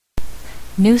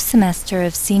New Semester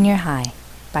of Senior High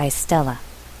by Stella.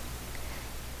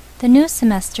 The new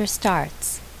semester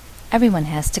starts. Everyone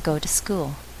has to go to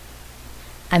school.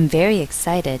 I'm very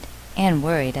excited and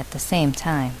worried at the same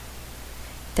time.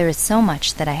 There is so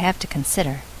much that I have to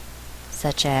consider,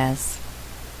 such as,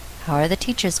 how are the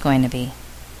teachers going to be?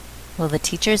 Will the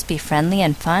teachers be friendly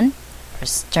and fun, or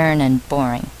stern and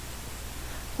boring?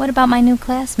 What about my new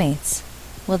classmates?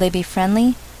 Will they be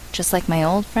friendly, just like my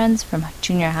old friends from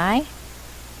junior high?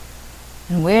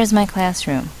 And where's my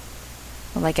classroom?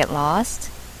 Will I get lost?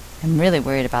 I'm really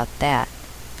worried about that,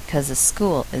 because the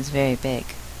school is very big.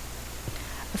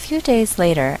 A few days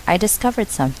later, I discovered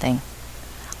something.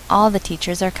 All the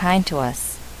teachers are kind to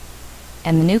us,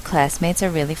 and the new classmates are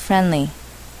really friendly.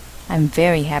 I'm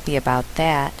very happy about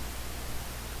that.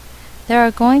 There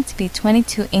are going to be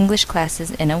 22 English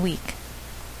classes in a week.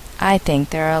 I think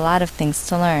there are a lot of things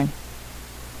to learn.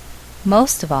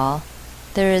 Most of all,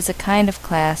 there is a kind of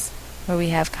class where we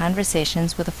have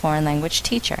conversations with a foreign language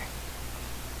teacher.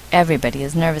 Everybody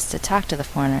is nervous to talk to the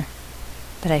foreigner,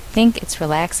 but I think it's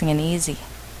relaxing and easy.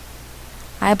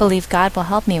 I believe God will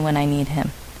help me when I need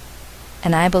Him,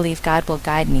 and I believe God will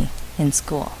guide me in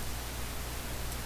school.